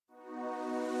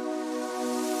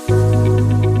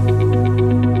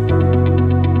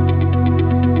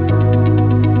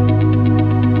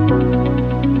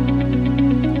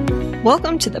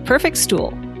Welcome to The Perfect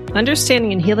Stool,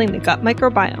 Understanding and Healing the Gut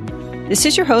Microbiome. This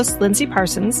is your host, Lindsay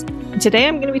Parsons, and today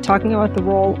I'm going to be talking about the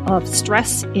role of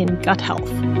stress in gut health.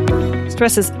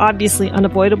 Stress is obviously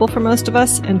unavoidable for most of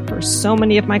us, and for so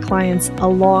many of my clients, a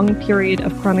long period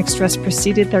of chronic stress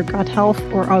preceded their gut health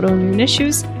or autoimmune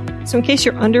issues. So in case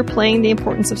you're underplaying the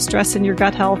importance of stress in your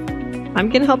gut health, I'm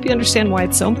going to help you understand why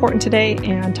it's so important today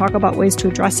and talk about ways to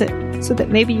address it so that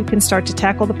maybe you can start to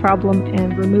tackle the problem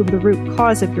and remove the root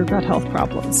cause of your gut health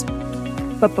problems.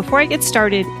 But before I get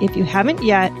started, if you haven't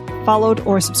yet followed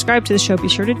or subscribed to the show, be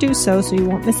sure to do so you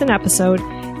won't miss an episode.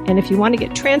 And if you want to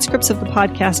get transcripts of the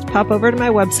podcast, pop over to my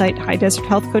website,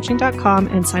 highdeserthealthcoaching.com,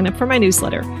 and sign up for my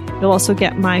newsletter. You'll also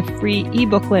get my free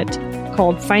e-booklet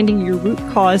called Finding Your Root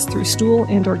Cause Through Stool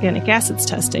and Organic Acids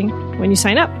Testing when you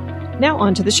sign up. Now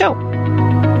on to the show.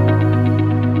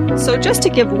 So just to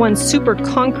give one super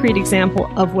concrete example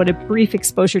of what a brief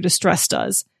exposure to stress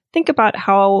does, think about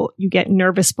how you get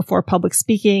nervous before public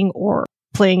speaking or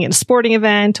playing in a sporting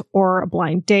event or a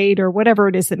blind date or whatever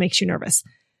it is that makes you nervous.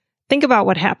 Think about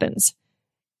what happens.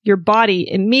 Your body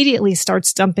immediately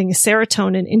starts dumping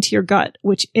serotonin into your gut,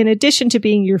 which in addition to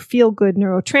being your feel-good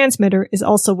neurotransmitter is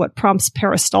also what prompts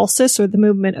peristalsis, or the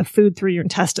movement of food through your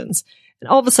intestines. And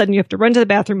all of a sudden you have to run to the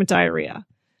bathroom with diarrhea.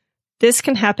 This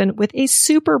can happen with a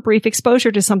super brief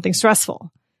exposure to something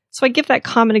stressful. So I give that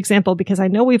common example because I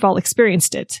know we've all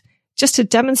experienced it, just to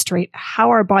demonstrate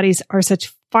how our bodies are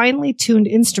such finely tuned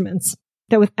instruments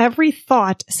that with every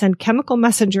thought send chemical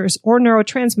messengers or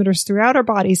neurotransmitters throughout our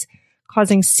bodies,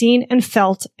 causing seen and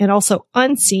felt and also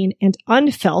unseen and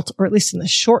unfelt, or at least in the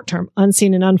short term,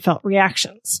 unseen and unfelt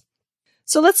reactions.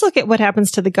 So let's look at what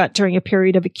happens to the gut during a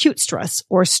period of acute stress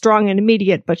or strong and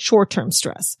immediate but short-term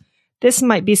stress. This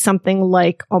might be something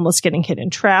like almost getting hit in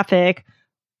traffic,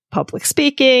 public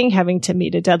speaking, having to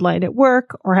meet a deadline at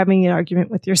work, or having an argument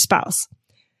with your spouse.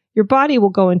 Your body will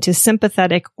go into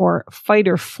sympathetic or fight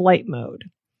or flight mode.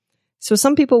 So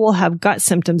some people will have gut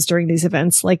symptoms during these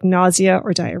events like nausea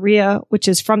or diarrhea, which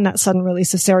is from that sudden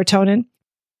release of serotonin.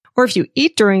 Or if you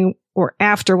eat during or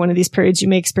after one of these periods, you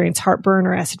may experience heartburn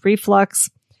or acid reflux.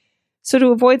 So to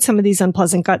avoid some of these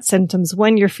unpleasant gut symptoms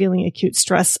when you're feeling acute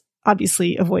stress,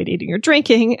 obviously avoid eating or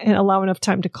drinking and allow enough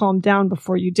time to calm down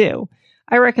before you do.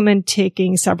 I recommend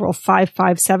taking several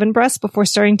 5-5-7 breaths before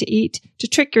starting to eat to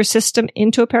trick your system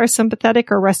into a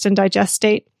parasympathetic or rest and digest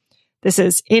state. This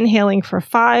is inhaling for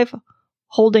 5,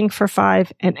 holding for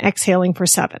 5, and exhaling for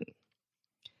 7.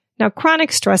 Now,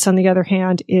 chronic stress, on the other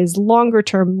hand, is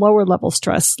longer-term, lower-level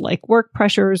stress like work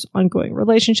pressures, ongoing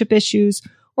relationship issues,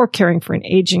 or caring for an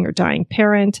aging or dying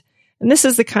parent. And this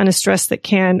is the kind of stress that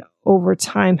can, over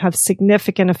time, have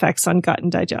significant effects on gut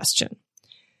and digestion.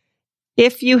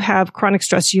 If you have chronic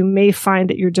stress, you may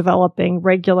find that you're developing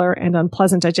regular and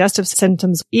unpleasant digestive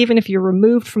symptoms, even if you're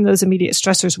removed from those immediate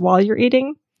stressors while you're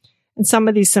eating. And some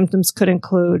of these symptoms could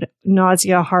include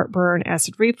nausea, heartburn,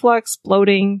 acid reflux,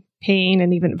 bloating, pain,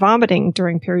 and even vomiting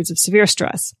during periods of severe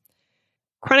stress.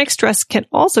 Chronic stress can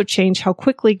also change how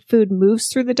quickly food moves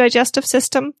through the digestive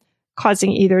system,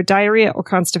 causing either diarrhea or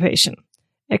constipation.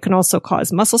 It can also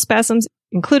cause muscle spasms,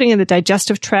 including in the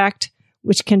digestive tract,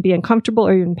 which can be uncomfortable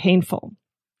or even painful.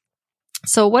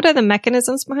 So what are the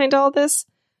mechanisms behind all this?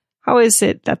 How is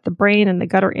it that the brain and the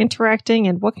gut are interacting,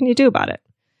 and what can you do about it?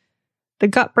 The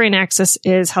gut-brain axis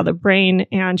is how the brain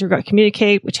and your gut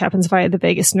communicate, which happens via the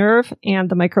vagus nerve and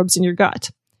the microbes in your gut.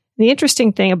 The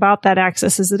interesting thing about that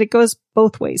axis is that it goes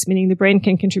both ways, meaning the brain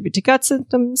can contribute to gut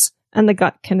symptoms and the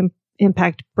gut can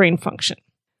impact brain function.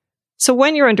 So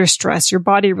when you're under stress, your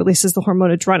body releases the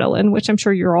hormone adrenaline, which I'm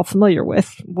sure you're all familiar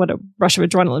with, what a rush of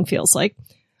adrenaline feels like.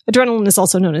 Adrenaline is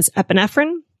also known as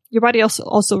epinephrine. Your body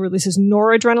also releases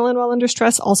noradrenaline while under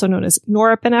stress, also known as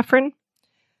norepinephrine.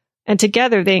 And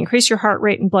together, they increase your heart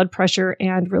rate and blood pressure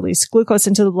and release glucose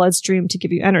into the bloodstream to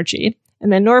give you energy.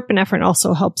 And then norepinephrine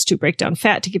also helps to break down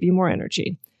fat to give you more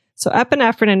energy. So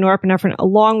epinephrine and norepinephrine,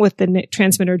 along with the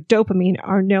transmitter dopamine,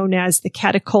 are known as the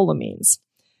catecholamines.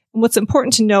 And what's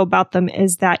important to know about them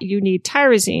is that you need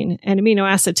tyrosine, an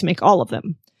amino acid, to make all of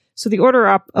them. So the order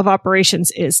of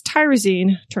operations is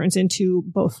tyrosine turns into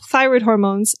both thyroid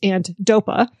hormones and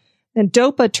DOPA. Then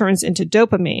DOPA turns into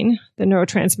dopamine, the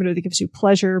neurotransmitter that gives you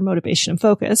pleasure, motivation, and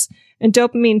focus. And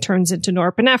dopamine turns into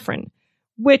norepinephrine,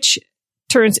 which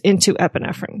turns into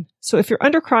epinephrine. So if you're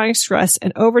under chronic stress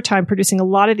and over time producing a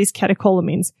lot of these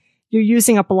catecholamines, you're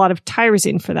using up a lot of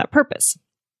tyrosine for that purpose.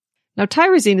 Now,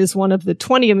 tyrosine is one of the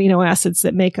 20 amino acids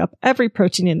that make up every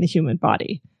protein in the human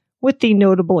body, with the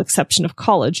notable exception of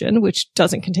collagen, which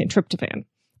doesn't contain tryptophan.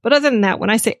 But other than that,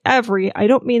 when I say every, I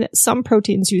don't mean that some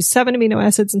proteins use 7 amino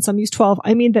acids and some use 12.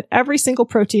 I mean that every single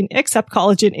protein except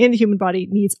collagen in the human body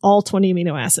needs all 20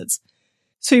 amino acids.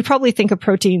 So you probably think of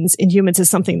proteins in humans as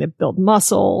something that build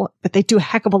muscle, but they do a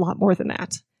heck of a lot more than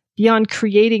that. Beyond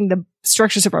creating the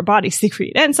structures of our bodies, they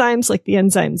create enzymes like the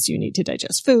enzymes you need to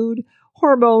digest food,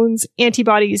 hormones,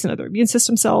 antibodies, and other immune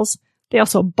system cells. They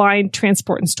also bind,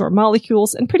 transport, and store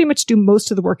molecules and pretty much do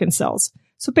most of the work in cells.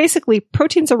 So basically,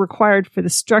 proteins are required for the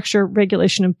structure,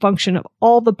 regulation, and function of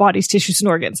all the body's tissues and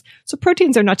organs. So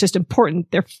proteins are not just important,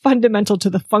 they're fundamental to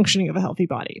the functioning of a healthy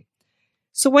body.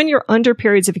 So when you're under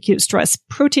periods of acute stress,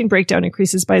 protein breakdown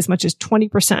increases by as much as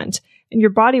 20%, and your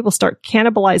body will start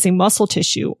cannibalizing muscle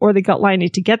tissue or the gut lining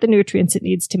to get the nutrients it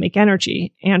needs to make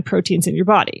energy and proteins in your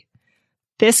body.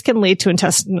 This can lead to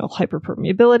intestinal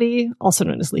hyperpermeability, also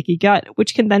known as leaky gut,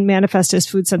 which can then manifest as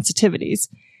food sensitivities,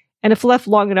 and if left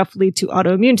long enough, lead to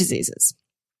autoimmune diseases.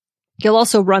 You'll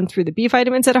also run through the B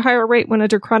vitamins at a higher rate when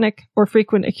under chronic or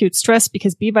frequent acute stress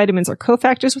because B vitamins are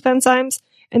cofactors with enzymes,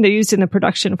 and they're used in the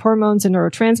production of hormones and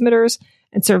neurotransmitters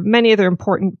and serve many other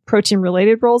important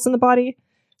protein-related roles in the body.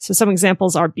 So some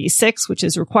examples are B6, which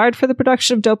is required for the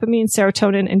production of dopamine,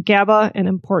 serotonin, and GABA, an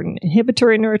important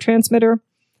inhibitory neurotransmitter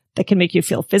that can make you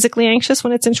feel physically anxious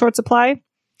when it's in short supply.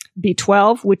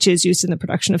 B12, which is used in the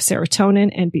production of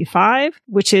serotonin, and B5,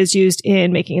 which is used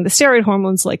in making the steroid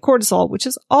hormones like cortisol, which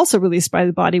is also released by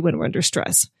the body when we're under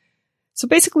stress. So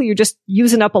basically, you're just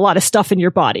using up a lot of stuff in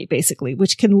your body, basically,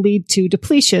 which can lead to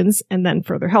depletions and then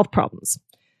further health problems.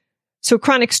 So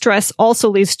chronic stress also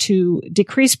leads to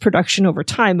decreased production over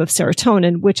time of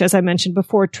serotonin, which, as I mentioned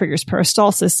before, triggers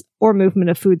peristalsis or movement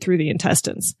of food through the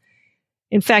intestines.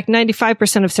 In fact,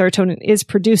 95% of serotonin is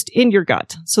produced in your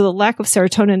gut. So the lack of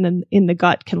serotonin in the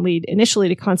gut can lead initially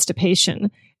to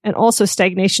constipation and also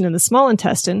stagnation in the small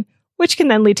intestine, which can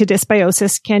then lead to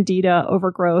dysbiosis, candida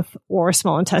overgrowth, or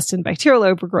small intestine bacterial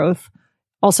overgrowth,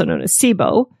 also known as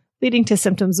SIBO, leading to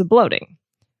symptoms of bloating.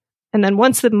 And then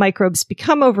once the microbes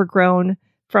become overgrown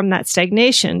from that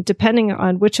stagnation, depending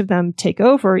on which of them take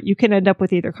over, you can end up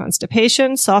with either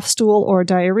constipation, soft stool, or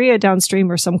diarrhea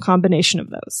downstream, or some combination of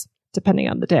those, depending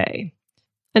on the day.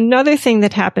 Another thing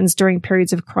that happens during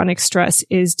periods of chronic stress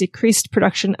is decreased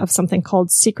production of something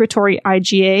called secretory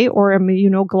IgA or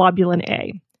immunoglobulin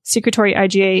A. Secretory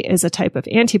IgA is a type of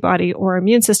antibody or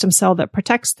immune system cell that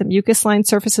protects the mucus-lined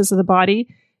surfaces of the body,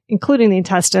 including the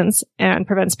intestines, and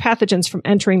prevents pathogens from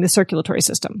entering the circulatory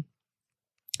system.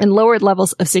 And lowered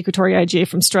levels of secretory IgA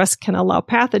from stress can allow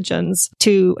pathogens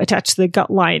to attach to the gut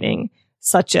lining,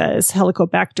 such as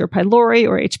Helicobacter pylori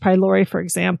or H. pylori, for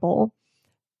example.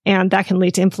 And that can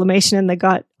lead to inflammation in the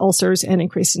gut, ulcers, and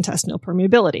increased intestinal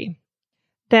permeability.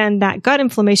 Then that gut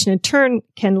inflammation in turn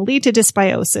can lead to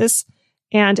dysbiosis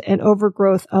and an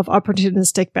overgrowth of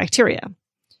opportunistic bacteria.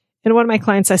 In one of my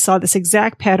clients, I saw this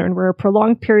exact pattern where a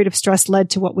prolonged period of stress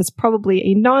led to what was probably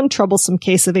a non-troublesome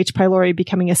case of H. pylori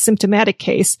becoming a symptomatic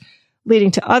case,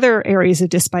 leading to other areas of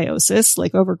dysbiosis,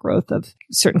 like overgrowth of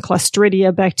certain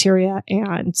Clostridia bacteria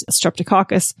and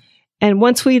Streptococcus. And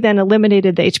once we then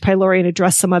eliminated the H. pylori and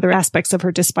addressed some other aspects of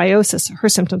her dysbiosis, her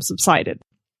symptoms subsided.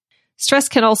 Stress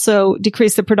can also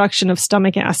decrease the production of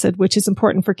stomach acid, which is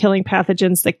important for killing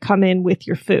pathogens that come in with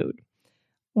your food.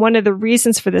 One of the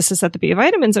reasons for this is that the B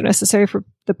vitamins are necessary for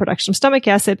the production of stomach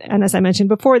acid, and as I mentioned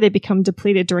before, they become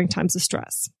depleted during times of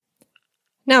stress.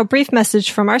 Now, a brief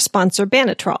message from our sponsor,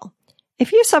 Banatrol.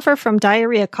 If you suffer from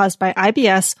diarrhea caused by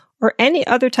IBS or any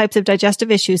other types of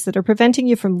digestive issues that are preventing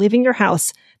you from leaving your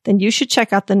house, then you should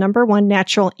check out the #1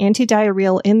 natural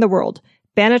antidiarrheal in the world,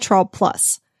 Banatrol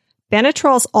Plus.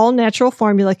 Banatrol's all-natural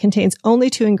formula contains only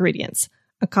 2 ingredients,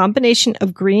 a combination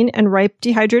of green and ripe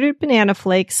dehydrated banana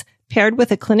flakes paired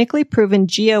with a clinically proven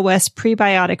GOS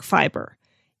prebiotic fiber.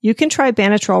 You can try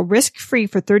Banatrol risk-free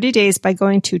for 30 days by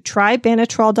going to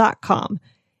trybanatrol.com.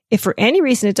 If for any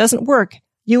reason it doesn't work,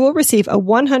 you will receive a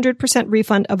 100%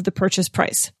 refund of the purchase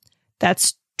price.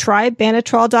 That's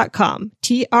trybanatrol.com,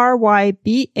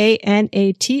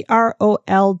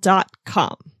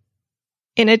 trybanatrol.com.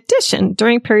 In addition,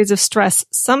 during periods of stress,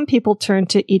 some people turn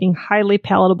to eating highly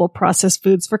palatable processed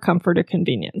foods for comfort or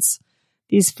convenience.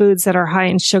 These foods that are high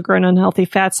in sugar and unhealthy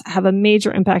fats have a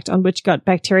major impact on which gut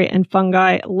bacteria and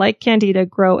fungi, like Candida,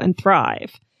 grow and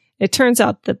thrive. It turns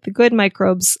out that the good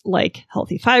microbes like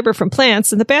healthy fiber from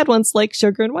plants and the bad ones like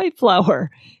sugar and white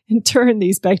flour. In turn,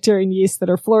 these bacteria and yeast that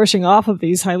are flourishing off of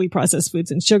these highly processed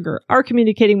foods and sugar are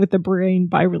communicating with the brain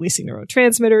by releasing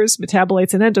neurotransmitters,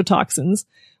 metabolites, and endotoxins,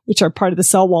 which are part of the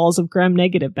cell walls of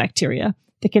gram-negative bacteria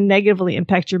that can negatively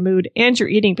impact your mood and your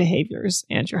eating behaviors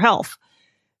and your health.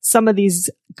 Some of these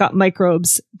gut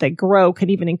microbes that grow can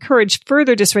even encourage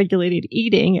further dysregulated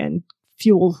eating and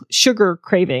fuel sugar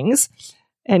cravings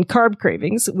and carb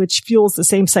cravings, which fuels the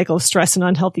same cycle of stress and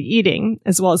unhealthy eating,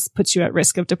 as well as puts you at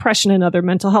risk of depression and other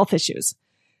mental health issues.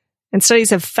 And studies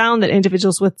have found that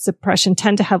individuals with depression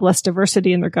tend to have less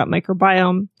diversity in their gut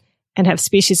microbiome and have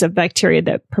species of bacteria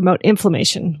that promote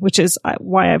inflammation, which is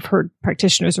why I've heard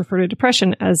practitioners refer to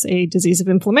depression as a disease of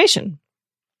inflammation.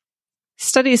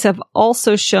 Studies have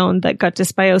also shown that gut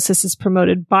dysbiosis is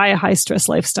promoted by a high-stress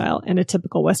lifestyle and a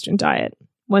typical Western diet.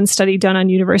 One study done on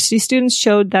university students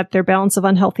showed that their balance of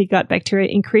unhealthy gut bacteria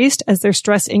increased as their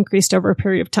stress increased over a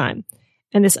period of time.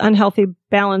 And this unhealthy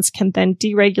balance can then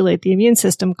deregulate the immune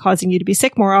system, causing you to be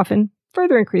sick more often,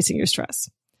 further increasing your stress.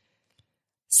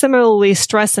 Similarly,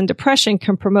 stress and depression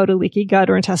can promote a leaky gut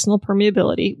or intestinal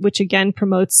permeability, which again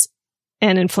promotes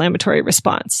an inflammatory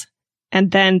response.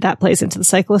 And then that plays into the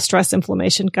cycle of stress,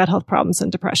 inflammation, gut health problems,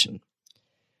 and depression.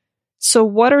 So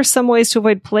what are some ways to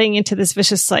avoid playing into this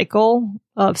vicious cycle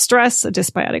of stress, a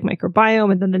dysbiotic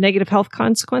microbiome, and then the negative health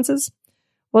consequences?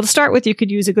 Well, to start with, you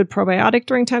could use a good probiotic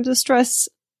during times of stress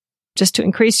just to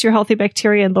increase your healthy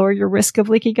bacteria and lower your risk of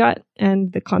leaky gut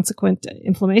and the consequent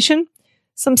inflammation.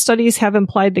 Some studies have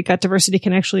implied that gut diversity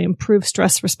can actually improve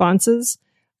stress responses.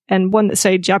 And one that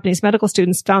studied Japanese medical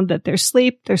students found that their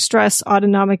sleep, their stress,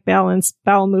 autonomic balance,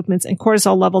 bowel movements, and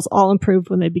cortisol levels all improved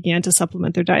when they began to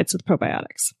supplement their diets with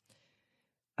probiotics.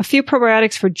 A few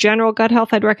probiotics for general gut health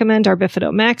I'd recommend are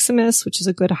Bifido Maximus, which is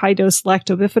a good high-dose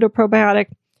lactobifido probiotic,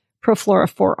 Proflora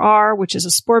 4R, which is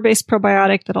a spore-based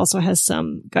probiotic that also has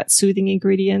some gut-soothing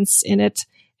ingredients in it,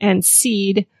 and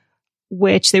Seed,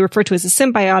 which they refer to as a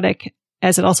symbiotic,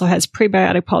 as it also has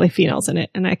prebiotic polyphenols in it,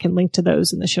 and I can link to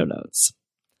those in the show notes.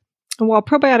 And while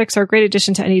probiotics are a great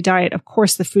addition to any diet, of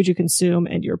course, the food you consume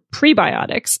and your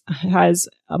prebiotics has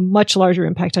a much larger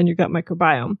impact on your gut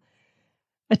microbiome.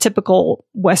 A typical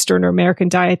Western or American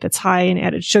diet that's high in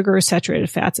added sugar, saturated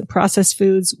fats, and processed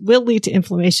foods will lead to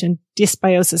inflammation,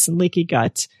 dysbiosis, and leaky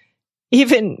gut,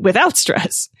 even without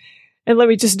stress. And let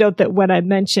me just note that when I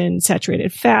mention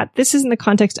saturated fat, this is in the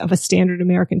context of a standard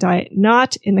American diet,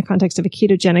 not in the context of a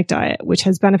ketogenic diet, which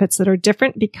has benefits that are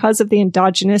different because of the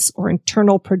endogenous or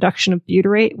internal production of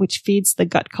butyrate, which feeds the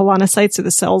gut colonocytes or the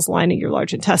cells lining your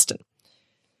large intestine.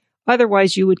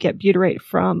 Otherwise, you would get butyrate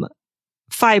from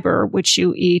fiber, which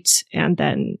you eat and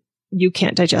then you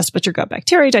can't digest, but your gut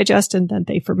bacteria digest, and then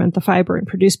they ferment the fiber and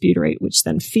produce butyrate, which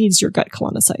then feeds your gut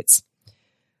colonocytes.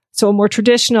 So a more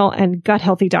traditional and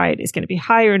gut-healthy diet is going to be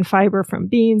higher in fiber from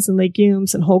beans and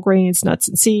legumes and whole grains, nuts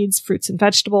and seeds, fruits and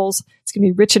vegetables. It's going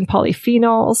to be rich in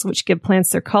polyphenols, which give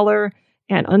plants their color,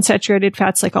 and unsaturated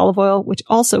fats like olive oil, which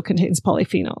also contains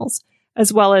polyphenols,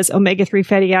 as well as omega-3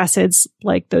 fatty acids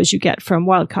like those you get from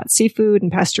wild-caught seafood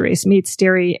and pasture-raised meats,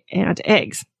 dairy, and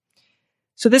eggs.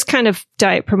 So this kind of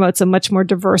diet promotes a much more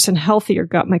diverse and healthier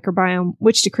gut microbiome,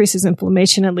 which decreases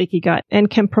inflammation and leaky gut and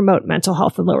can promote mental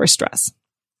health and lower stress.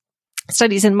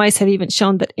 Studies in mice have even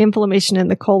shown that inflammation in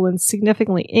the colon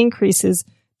significantly increases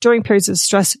during periods of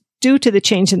stress due to the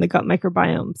change in the gut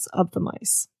microbiomes of the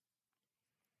mice.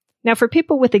 Now, for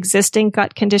people with existing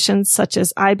gut conditions such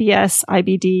as IBS,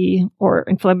 IBD, or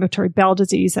inflammatory bowel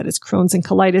disease, that is Crohn's and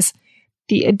colitis,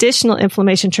 the additional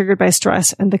inflammation triggered by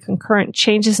stress and the concurrent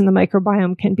changes in the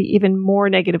microbiome can be even more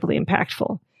negatively impactful.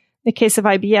 In the case of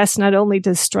IBS, not only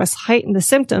does stress heighten the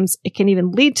symptoms, it can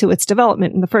even lead to its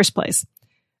development in the first place.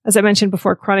 As I mentioned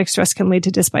before, chronic stress can lead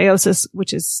to dysbiosis,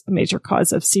 which is a major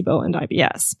cause of SIBO and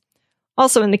IBS.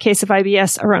 Also, in the case of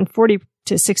IBS, around 40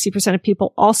 to 60% of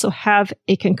people also have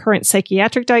a concurrent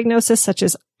psychiatric diagnosis, such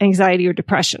as anxiety or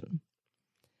depression.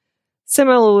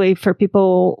 Similarly, for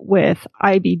people with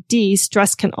IBD,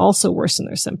 stress can also worsen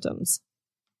their symptoms.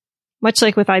 Much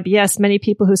like with IBS, many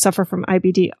people who suffer from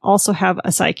IBD also have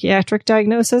a psychiatric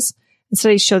diagnosis, and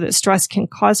studies show that stress can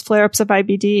cause flare-ups of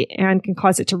IBD and can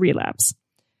cause it to relapse.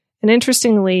 And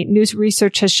interestingly, new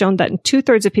research has shown that in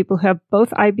 2/3 of people who have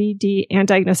both IBD and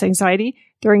diagnosed anxiety,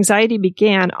 their anxiety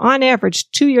began, on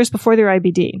average, 2 years before their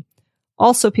IBD.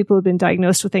 Also, people who have been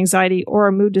diagnosed with anxiety or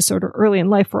a mood disorder early in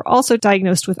life were also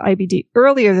diagnosed with IBD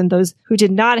earlier than those who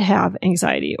did not have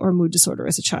anxiety or mood disorder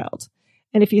as a child.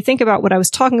 And if you think about what I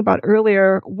was talking about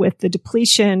earlier with the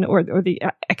depletion or the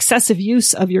excessive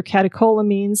use of your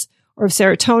catecholamines or of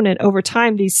serotonin, over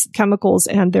time, these chemicals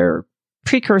and their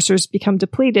precursors become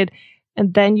depleted,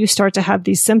 and then you start to have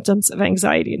these symptoms of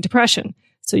anxiety and depression.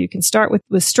 So you can start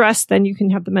with stress, then you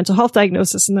can have the mental health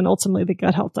diagnosis, and then ultimately the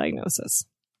gut health diagnosis.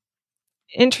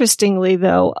 Interestingly,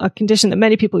 though, a condition that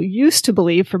many people used to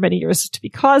believe for many years to be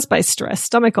caused by stress,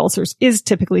 stomach ulcers, is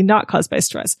typically not caused by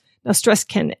stress. Now, stress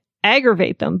can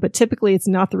aggravate them, but typically it's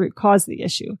not the root cause of the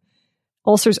issue.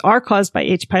 Ulcers are caused by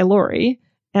H. pylori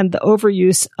and the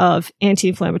overuse of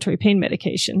anti-inflammatory pain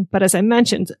medication. But as I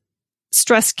mentioned,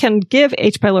 stress can give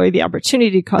H. pylori the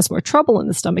opportunity to cause more trouble in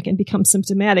the stomach and become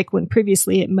symptomatic when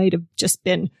previously it might have just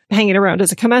been hanging around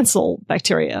as a commensal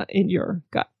bacteria in your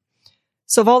gut.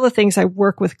 So of all the things I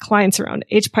work with clients around,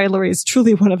 H. pylori is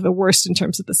truly one of the worst in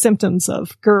terms of the symptoms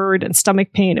of GERD and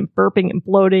stomach pain and burping and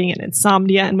bloating and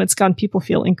insomnia. And when it's gone, people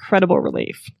feel incredible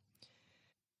relief.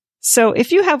 So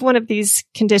if you have one of these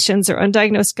conditions or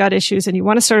undiagnosed gut issues and you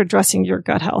want to start addressing your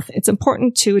gut health, it's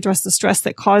important to address the stress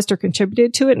that caused or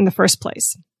contributed to it in the first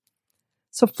place.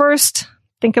 So first,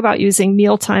 think about using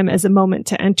mealtime as a moment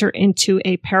to enter into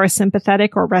a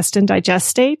parasympathetic or rest and digest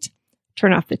state.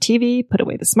 Turn off the TV, put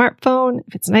away the smartphone.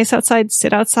 If it's nice outside,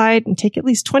 sit outside and take at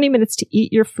least 20 minutes to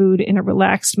eat your food in a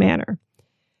relaxed manner.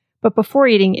 But before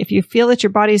eating, if you feel that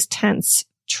your body's tense,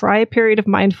 try a period of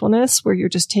mindfulness where you're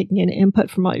just taking in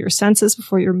input from all your senses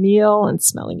before your meal and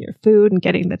smelling your food and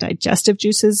getting the digestive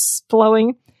juices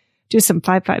flowing. Do some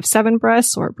 5-5-7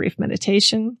 breaths or a brief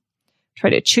meditation.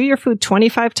 Try to chew your food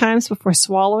 25 times before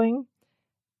swallowing.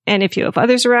 And if you have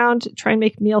others around, try and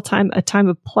make mealtime a time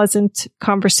of pleasant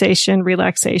conversation,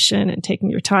 relaxation, and taking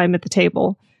your time at the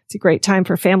table. It's a great time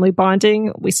for family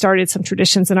bonding. We started some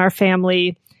traditions in our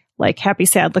family, like happy,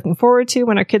 sad, looking forward to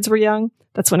when our kids were young.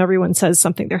 That's when everyone says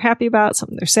something they're happy about,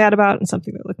 something they're sad about, and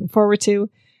something they're looking forward to.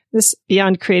 This,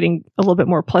 beyond creating a little bit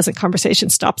more pleasant conversation,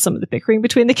 stopped some of the bickering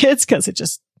between the kids because it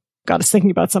just got us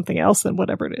thinking about something else than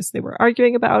whatever it is they were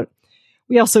arguing about.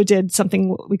 We also did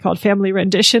something we called family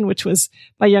rendition, which was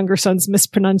my younger son's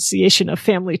mispronunciation of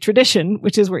family tradition,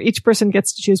 which is where each person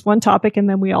gets to choose one topic and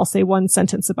then we all say one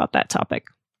sentence about that topic.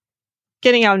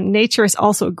 Getting out in nature is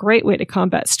also a great way to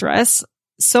combat stress,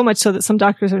 so much so that some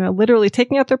doctors are now literally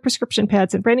taking out their prescription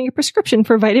pads and writing a prescription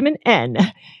for vitamin N.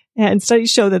 And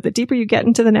studies show that the deeper you get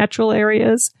into the natural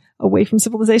areas away from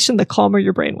civilization, the calmer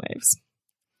your brainwaves.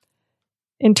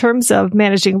 In terms of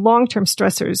managing long-term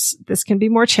stressors, this can be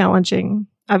more challenging.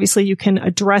 Obviously, you can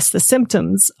address the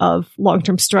symptoms of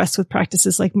long-term stress with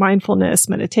practices like mindfulness,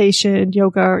 meditation,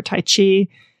 yoga, or Tai Chi.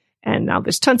 And now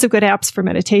there's tons of good apps for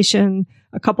meditation.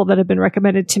 A couple that have been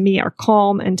recommended to me are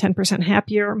Calm and 10%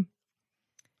 Happier.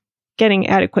 Getting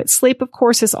adequate sleep, of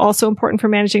course, is also important for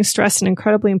managing stress and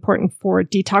incredibly important for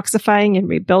detoxifying and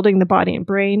rebuilding the body and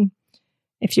brain.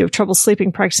 If you have trouble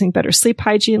sleeping, practicing better sleep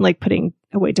hygiene, like putting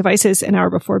away devices an hour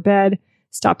before bed,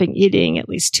 stopping eating at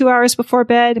least 2 hours before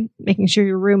bed, making sure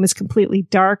your room is completely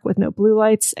dark with no blue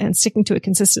lights, and sticking to a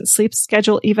consistent sleep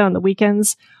schedule, even on the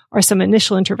weekends, are some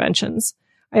initial interventions.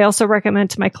 I also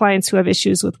recommend to my clients who have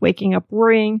issues with waking up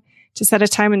worrying to set a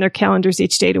time in their calendars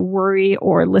each day to worry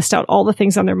or list out all the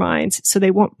things on their minds so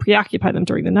they won't preoccupy them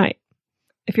during the night.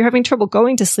 If you're having trouble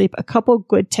going to sleep, a couple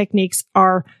good techniques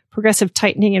are progressive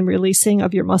tightening and releasing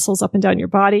of your muscles up and down your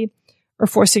body, or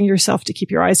forcing yourself to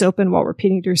keep your eyes open while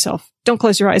repeating to yourself, don't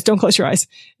close your eyes, don't close your eyes.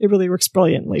 It really works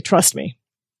brilliantly, trust me.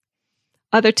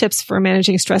 Other tips for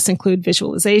managing stress include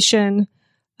visualization,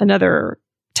 another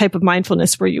type of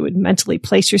mindfulness where you would mentally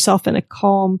place yourself in a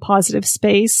calm, positive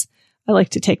space. I like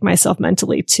to take myself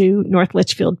mentally to North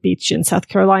Litchfield Beach in South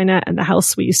Carolina and the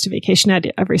house we used to vacation at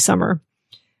every summer.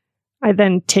 I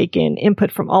then take in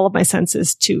input from all of my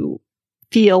senses to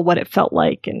feel what it felt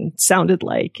like and sounded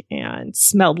like and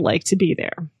smelled like to be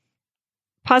there.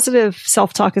 Positive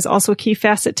self-talk is also a key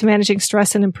facet to managing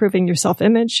stress and improving your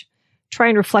self-image. Try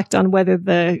and reflect on whether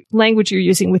the language you're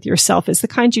using with yourself is the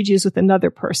kind you'd use with another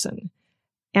person.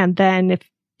 And then if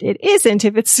it isn't,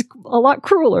 if it's a lot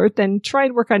crueler, then try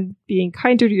and work on being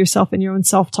kinder to yourself in your own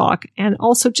self-talk, and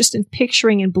also just in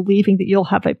picturing and believing that you'll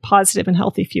have a positive and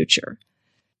healthy future.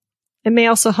 It may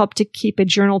also help to keep a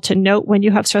journal to note when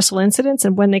you have stressful incidents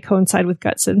and when they coincide with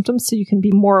gut symptoms so you can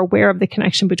be more aware of the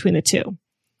connection between the two.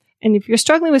 And if you're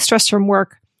struggling with stress from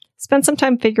work, spend some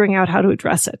time figuring out how to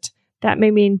address it. That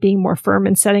may mean being more firm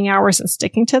in setting hours and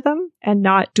sticking to them, and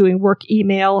not doing work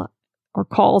email or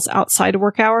calls outside of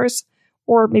work hours,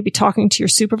 or maybe talking to your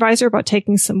supervisor about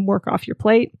taking some work off your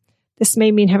plate. This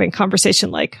may mean having a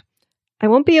conversation like, I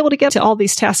won't be able to get to all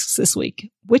these tasks this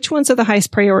week. Which ones are the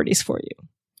highest priorities for you?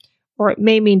 Or it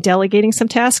may mean delegating some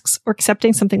tasks or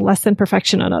accepting something less than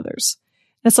perfection on others.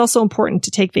 It's also important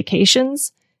to take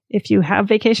vacations. If you have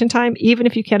vacation time, even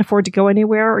if you can't afford to go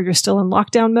anywhere or you're still in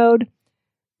lockdown mode,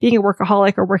 being a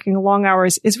workaholic or working long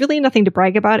hours is really nothing to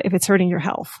brag about if it's hurting your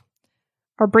health.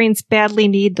 Our brains badly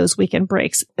need those weekend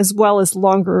breaks, as well as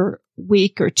longer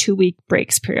week or 2-week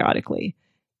breaks periodically.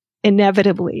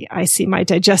 Inevitably, I see my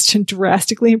digestion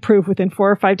drastically improve within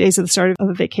 4 or 5 days of the start of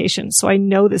a vacation. So I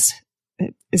know this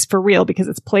is for real because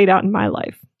it's played out in my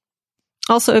life.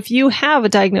 Also, if you have a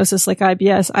diagnosis like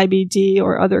IBS, IBD,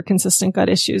 or other consistent gut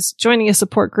issues, joining a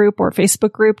support group or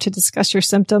Facebook group to discuss your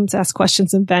symptoms, ask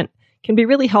questions, and vent can be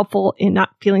really helpful in not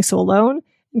feeling so alone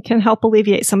and can help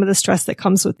alleviate some of the stress that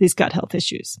comes with these gut health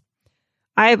issues.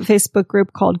 I have a Facebook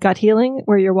group called Gut Healing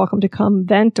where you're welcome to come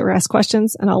vent or ask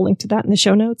questions, and I'll link to that in the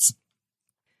show notes.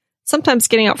 Sometimes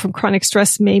getting out from chronic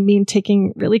stress may mean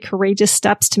taking really courageous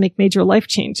steps to make major life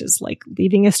changes, like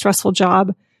leaving a stressful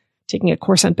job, taking a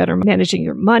course on better managing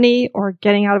your money, or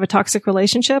getting out of a toxic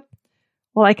relationship.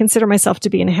 While I consider myself to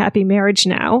be in a happy marriage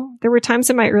now, there were times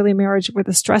in my early marriage where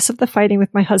the stress of the fighting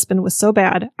with my husband was so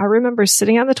bad, I remember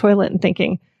sitting on the toilet and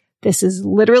thinking, this is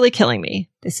literally killing me.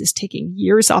 This is taking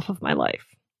years off of my life.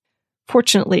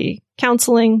 Fortunately,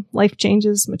 counseling, life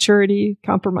changes, maturity,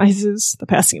 compromises, the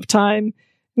passing of time,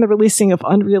 and the releasing of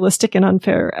unrealistic and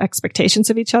unfair expectations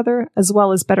of each other, as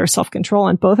well as better self-control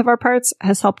on both of our parts,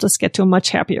 has helped us get to a much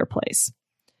happier place.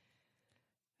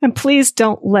 And please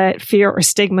don't let fear or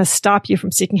stigma stop you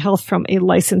from seeking help from a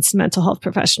licensed mental health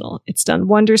professional. It's done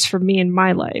wonders for me in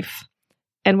my life.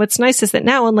 And what's nice is that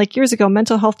now, unlike years ago,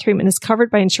 mental health treatment is covered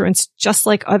by insurance just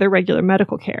like other regular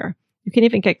medical care. You can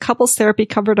even get couples therapy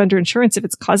covered under insurance if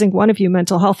it's causing one of you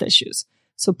mental health issues.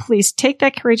 So please take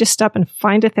that courageous step and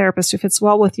find a therapist who fits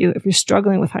well with you if you're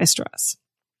struggling with high stress.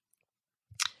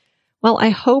 Well, I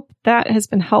hope that has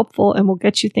been helpful and will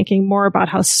get you thinking more about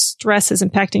how stress is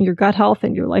impacting your gut health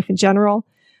and your life in general.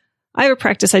 I have a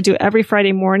practice I do every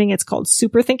Friday morning. It's called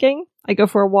Super Thinking. I go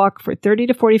for a walk for 30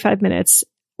 to 45 minutes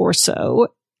or so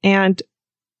and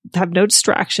have no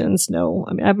distractions.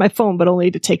 I have my phone, but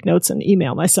only to take notes and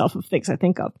email myself of things I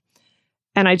think of.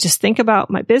 And I just think about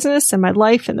my business and my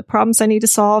life and the problems I need to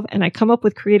solve, and I come up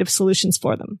with creative solutions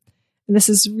for them. And this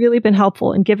has really been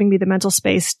helpful in giving me the mental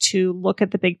space to look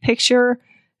at the big picture,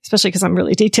 especially because I'm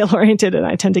really detail-oriented and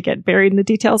I tend to get buried in the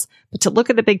details, but to look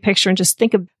at the big picture and just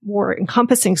think of more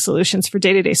encompassing solutions for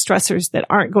day-to-day stressors that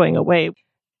aren't going away.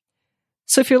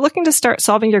 So if you're looking to start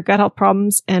solving your gut health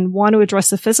problems and want to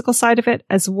address the physical side of it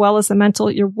as well as the mental,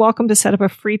 you're welcome to set up a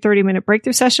free 30-minute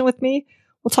breakthrough session with me.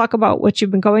 We'll talk about what you've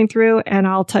been going through, and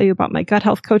I'll tell you about my gut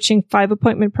health coaching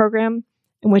 5-appointment program,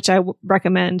 in which I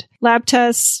recommend lab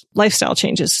tests, lifestyle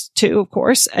changes too, of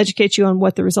course, educate you on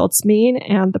what the results mean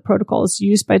and the protocols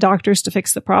used by doctors to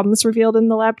fix the problems revealed in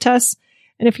the lab tests.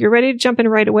 And if you're ready to jump in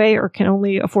right away or can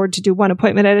only afford to do one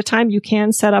appointment at a time, you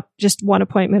can set up just one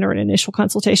appointment or an initial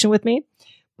consultation with me.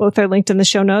 Both are linked in the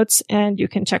show notes, and you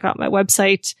can check out my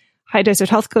website,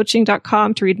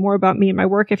 highdeserthealthcoaching.com, to read more about me and my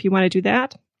work if you want to do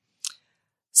that.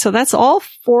 So that's all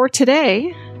for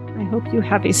today. I hope you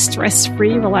have a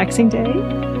stress-free, relaxing day.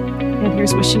 And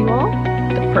here's wishing you all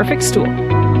the perfect stool.